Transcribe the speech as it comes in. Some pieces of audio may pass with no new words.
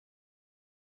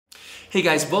Hey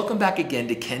guys, welcome back again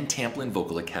to Ken Tamplin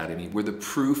Vocal Academy, where the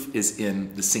proof is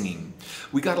in the singing.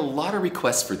 We got a lot of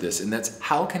requests for this, and that's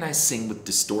how can I sing with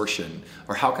distortion,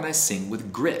 or how can I sing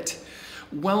with grit?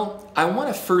 Well, I want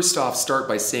to first off start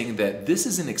by saying that this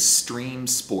is an extreme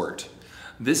sport.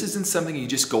 This isn't something you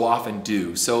just go off and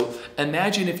do. So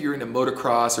imagine if you're into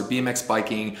motocross or BMX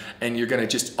biking and you're gonna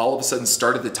just all of a sudden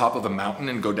start at the top of a mountain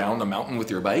and go down the mountain with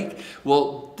your bike.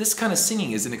 Well, this kind of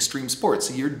singing is an extreme sport,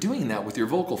 so you're doing that with your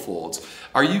vocal folds.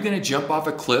 Are you gonna jump off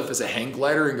a cliff as a hang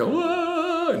glider and go,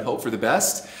 "Whoa," and hope for the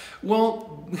best?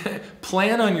 Well,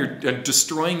 plan on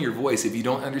destroying your voice if you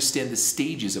don't understand the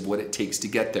stages of what it takes to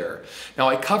get there. Now,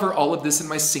 I cover all of this in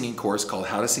my singing course called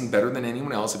How to Sing Better Than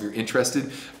Anyone Else. If you're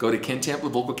interested, go to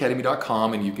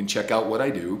kentemplinvocalacademy.com and you can check out what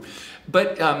I do.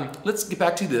 But let's get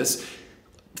back to this.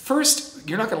 First,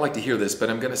 you're not gonna like to hear this, but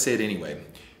I'm gonna say it anyway.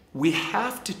 We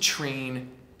have to train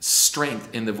strength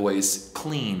in the voice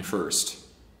clean first.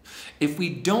 If we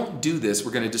don't do this, we're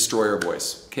going to destroy our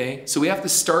voice, okay? So we have to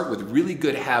start with really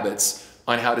good habits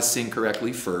on how to sing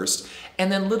correctly first,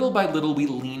 and then little by little we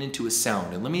lean into a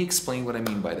sound. And let me explain what I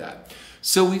mean by that.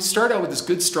 So we start out with this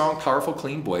good, strong, powerful,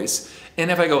 clean voice,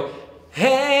 and if I go,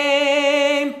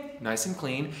 hey, nice and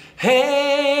clean,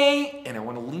 hey, and I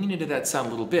want to lean into that sound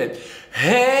a little bit,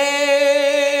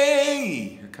 hey,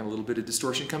 kind of a little bit of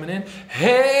distortion coming in,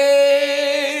 hey,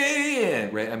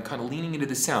 right? I'm kind of leaning into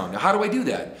the sound. Now, how do I do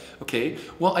that? Okay,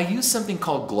 well, I use something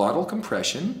called glottal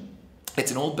compression.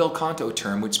 It's an old bel canto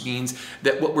term, which means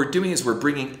that what we're doing is we're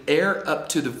bringing air up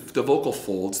to the vocal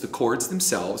folds, the cords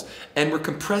themselves, and we're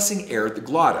compressing air at the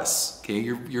glottis, okay,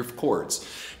 your cords.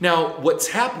 Now, what's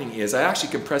happening is I actually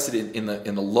compress it in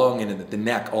the lung and in the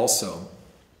neck also.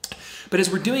 But as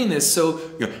we're doing this, so,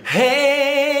 you know,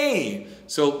 hey,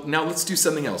 so now let's do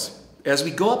something else. As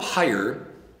we go up higher,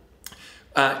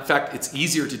 in fact, it's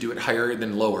easier to do it higher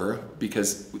than lower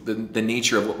because the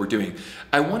nature of what we're doing.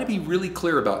 I want to be really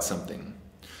clear about something.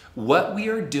 What we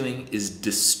are doing is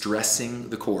distressing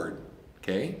the chord,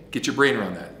 okay? Get your brain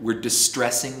around that. We're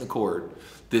distressing the chord.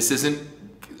 This isn't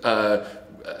a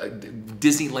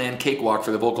Disneyland cakewalk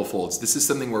for the vocal folds. This is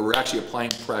something where we're actually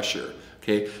applying pressure,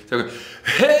 okay? So we're going,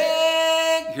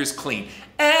 hey, here's clean,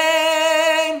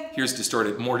 hey, here's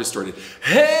distorted, more distorted,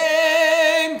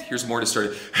 hey, here's more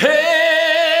distorted,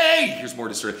 hey, here's more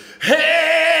distorted,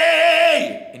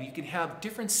 hey, and you can have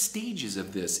different stages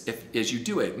of this as you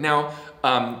do it. Now,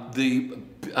 the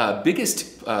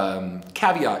biggest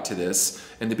caveat to this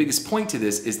and the biggest point to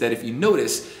this is that if you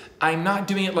notice, I'm not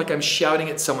doing it like I'm shouting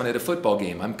at someone at a football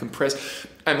game. I'm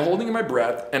holding in my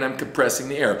breath and I'm compressing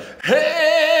the air.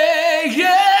 Hey,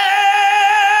 yeah!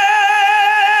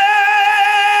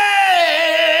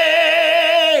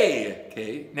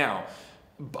 Okay, now,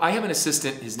 I have an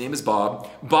assistant, his name is Bob.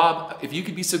 Bob, if you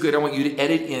could be so good, I want you to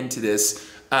edit into this.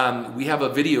 We have a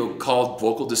video called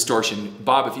Vocal Distortion.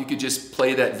 Bob, if you could just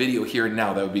play that video here and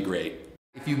now, that would be great.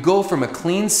 If you go from a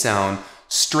clean sound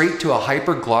straight to a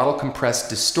hyperglottal compressed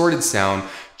distorted sound,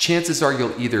 chances are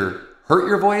you'll either hurt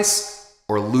your voice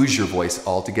or lose your voice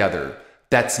altogether.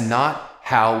 That's not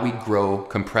how we grow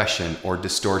compression or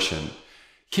distortion.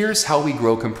 Here's how we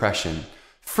grow compression.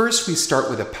 First, we start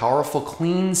with a powerful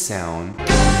clean sound.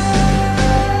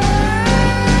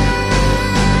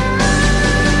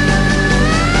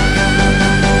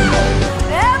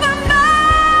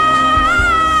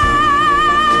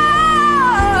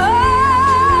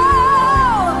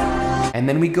 And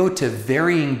then we go to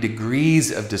varying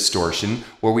degrees of distortion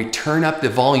where we turn up the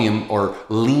volume or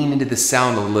lean into the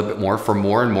sound a little bit more for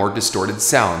more and more distorted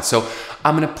sound. So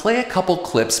I'm going to play a couple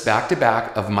clips back to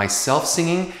back of myself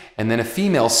singing and then a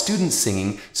female student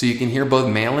singing so you can hear both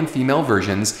male and female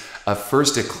versions of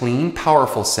first a clean,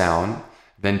 powerful sound,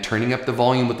 then turning up the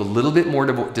volume with a little bit more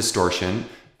distortion,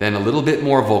 then a little bit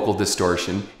more vocal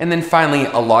distortion, and then finally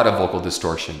a lot of vocal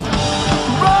distortion.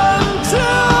 Run to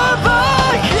the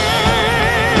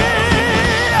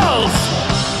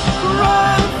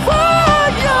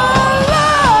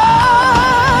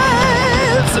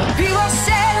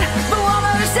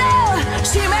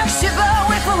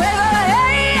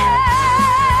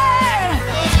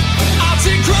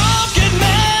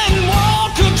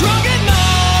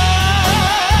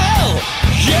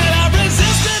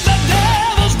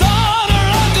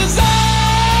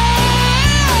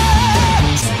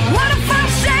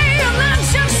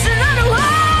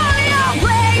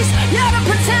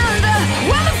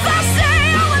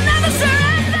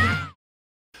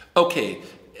okay,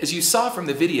 as you saw from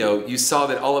the video, you saw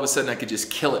that all of a sudden I could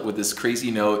just kill it with this crazy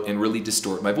note and really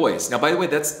distort my voice. Now, by the way,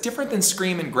 that's different than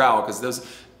scream and growl because those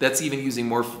That's even using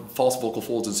more false vocal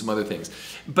folds and some other things.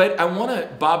 But I want to,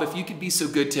 Bob, if you could be so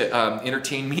good to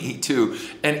entertain me too,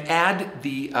 and add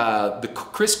the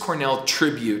Chris Cornell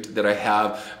tribute that I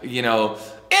have, you know,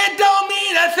 it don't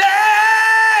mean a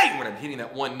thing! When I'm hitting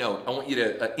that one note, I want you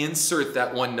to insert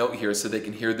that one note here so they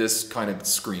can hear this kind of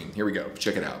scream. Here we go,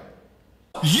 check it out.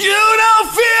 You don't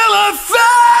feel a thing!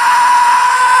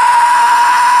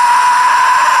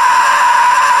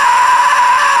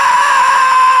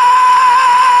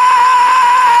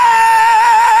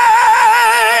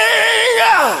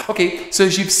 Okay, so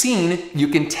as you've seen, you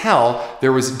can tell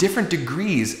there was different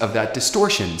degrees of that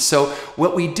distortion. So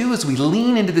what we do is we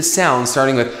lean into the sound,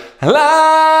 starting with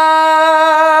la,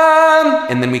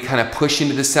 and then we kind of push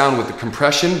into the sound with the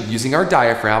compression using our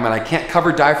diaphragm. And I can't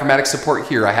cover diaphragmatic support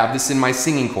here. I have this in my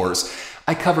singing course.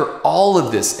 I cover all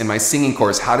of this in my singing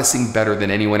course, how to sing better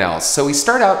than anyone else. So we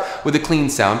start out with a clean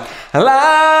sound,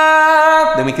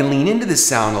 la, then we can lean into the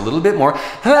sound a little bit more,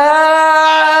 la,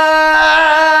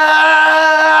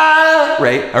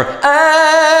 right? Or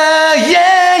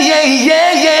yeah, yeah,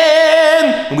 yeah,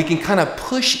 yeah. And we can kind of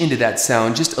push into that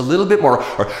sound just a little bit more.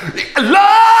 Or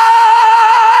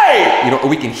you know, or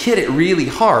we can hit it really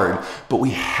hard, but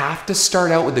we have to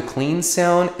start out with a clean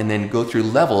sound and then go through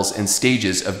levels and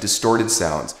stages of distorted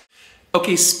sounds.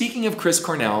 Okay, speaking of Chris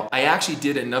Cornell, I actually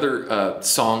did another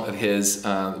song of his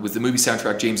with the movie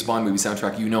soundtrack, James Bond movie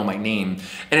soundtrack, You Know My Name.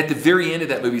 And at the very end of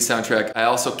that movie soundtrack, I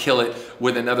also kill it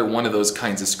with another one of those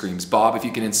kinds of screams. Bob, if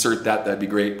you can insert that, that'd be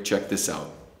great. Check this out.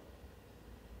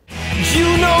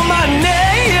 You know my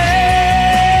name!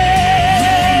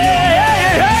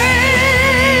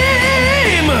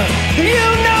 You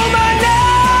know my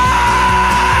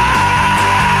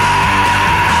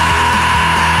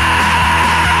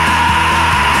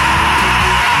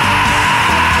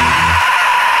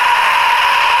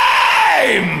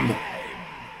name!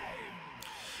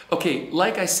 Okay,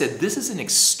 like I said, this is an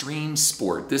extreme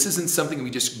sport. This isn't something we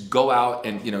just go out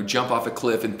and, you know, jump off a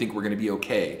cliff and think we're going to be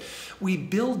okay. We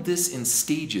build this in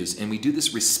stages and we do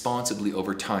this responsibly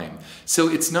over time. So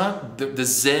it's not the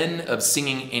zen of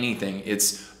singing anything.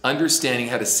 It's understanding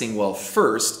how to sing well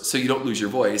first so you don't lose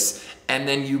your voice, and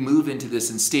then you move into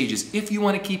this in stages if you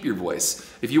want to keep your voice.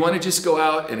 If you want to just go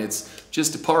out and it's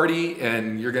just a party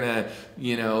and you're gonna,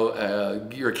 you know,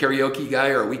 you're a karaoke guy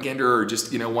or a weekender or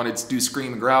just, you know, want to do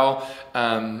scream and growl,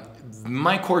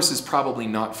 my course is probably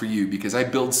not for you because I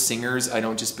build singers, I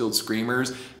don't just build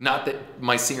screamers. Not that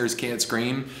my singers can't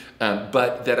scream,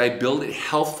 but that I build it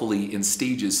healthfully in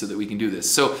stages so that we can do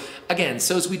this. So again,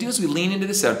 so as we do is we lean into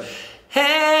the sound.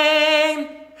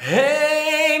 Hey,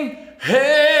 hey,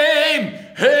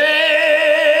 hey, hey,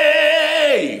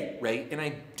 right? And I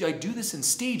do this in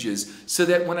stages so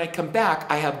that when I come back,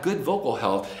 I have good vocal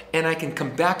health and I can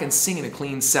come back and sing in a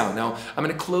clean sound. Now, I'm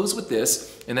gonna close with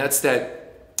this, and that's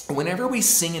that whenever we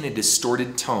sing in a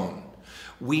distorted tone,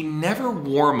 we never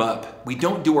warm up. We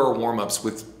don't do our warm-ups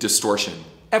with distortion,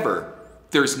 ever.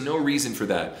 There's no reason for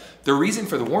that. The reason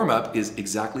for the warm-up is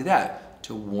exactly that,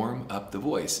 to warm up the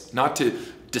voice, not to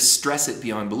distress it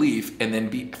beyond belief and then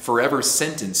be forever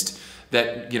sentenced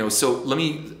that, you know, so let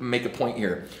me make a point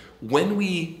here. When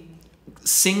we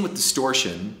sing with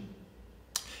distortion,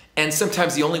 and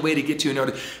sometimes the only way to get to a note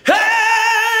is, hey,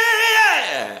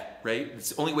 right? It's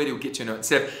the only way to get to a note.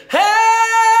 Instead of,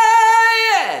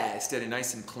 hey, instead of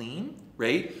nice and clean,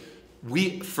 right?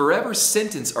 We forever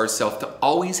sentence ourselves to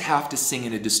always have to sing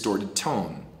in a distorted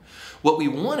tone. What we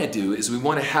want to do is we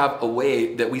want to have a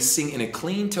way that we sing in a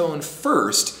clean tone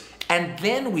first, and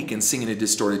then we can sing in a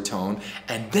distorted tone.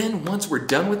 And then once we're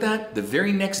done with that, the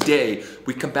very next day,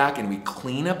 we come back and we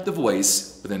clean up the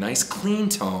voice with a nice clean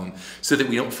tone so that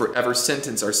we don't forever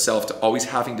sentence ourselves to always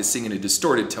having to sing in a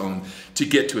distorted tone to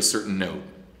get to a certain note.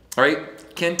 All right,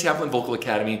 Ken Tamplin Vocal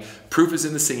Academy. Proof is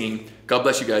in the singing. God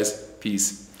bless you guys.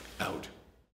 Peace out.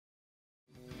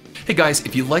 Hey guys,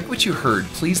 if you like what you heard,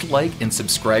 please like and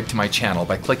subscribe to my channel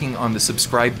by clicking on the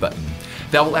subscribe button.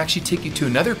 That will actually take you to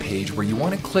another page where you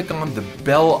want to click on the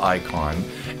bell icon,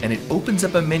 and it opens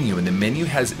up a menu, and the menu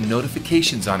has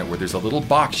notifications on it where there's a little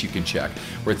box you can check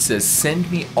where it says send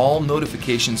me all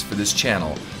notifications for this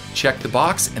channel. Check the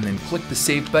box and then click the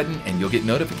save button and you'll get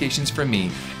notifications from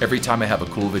me every time I have a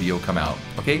cool video come out.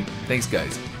 Okay? Thanks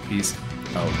guys. Peace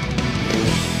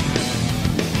out.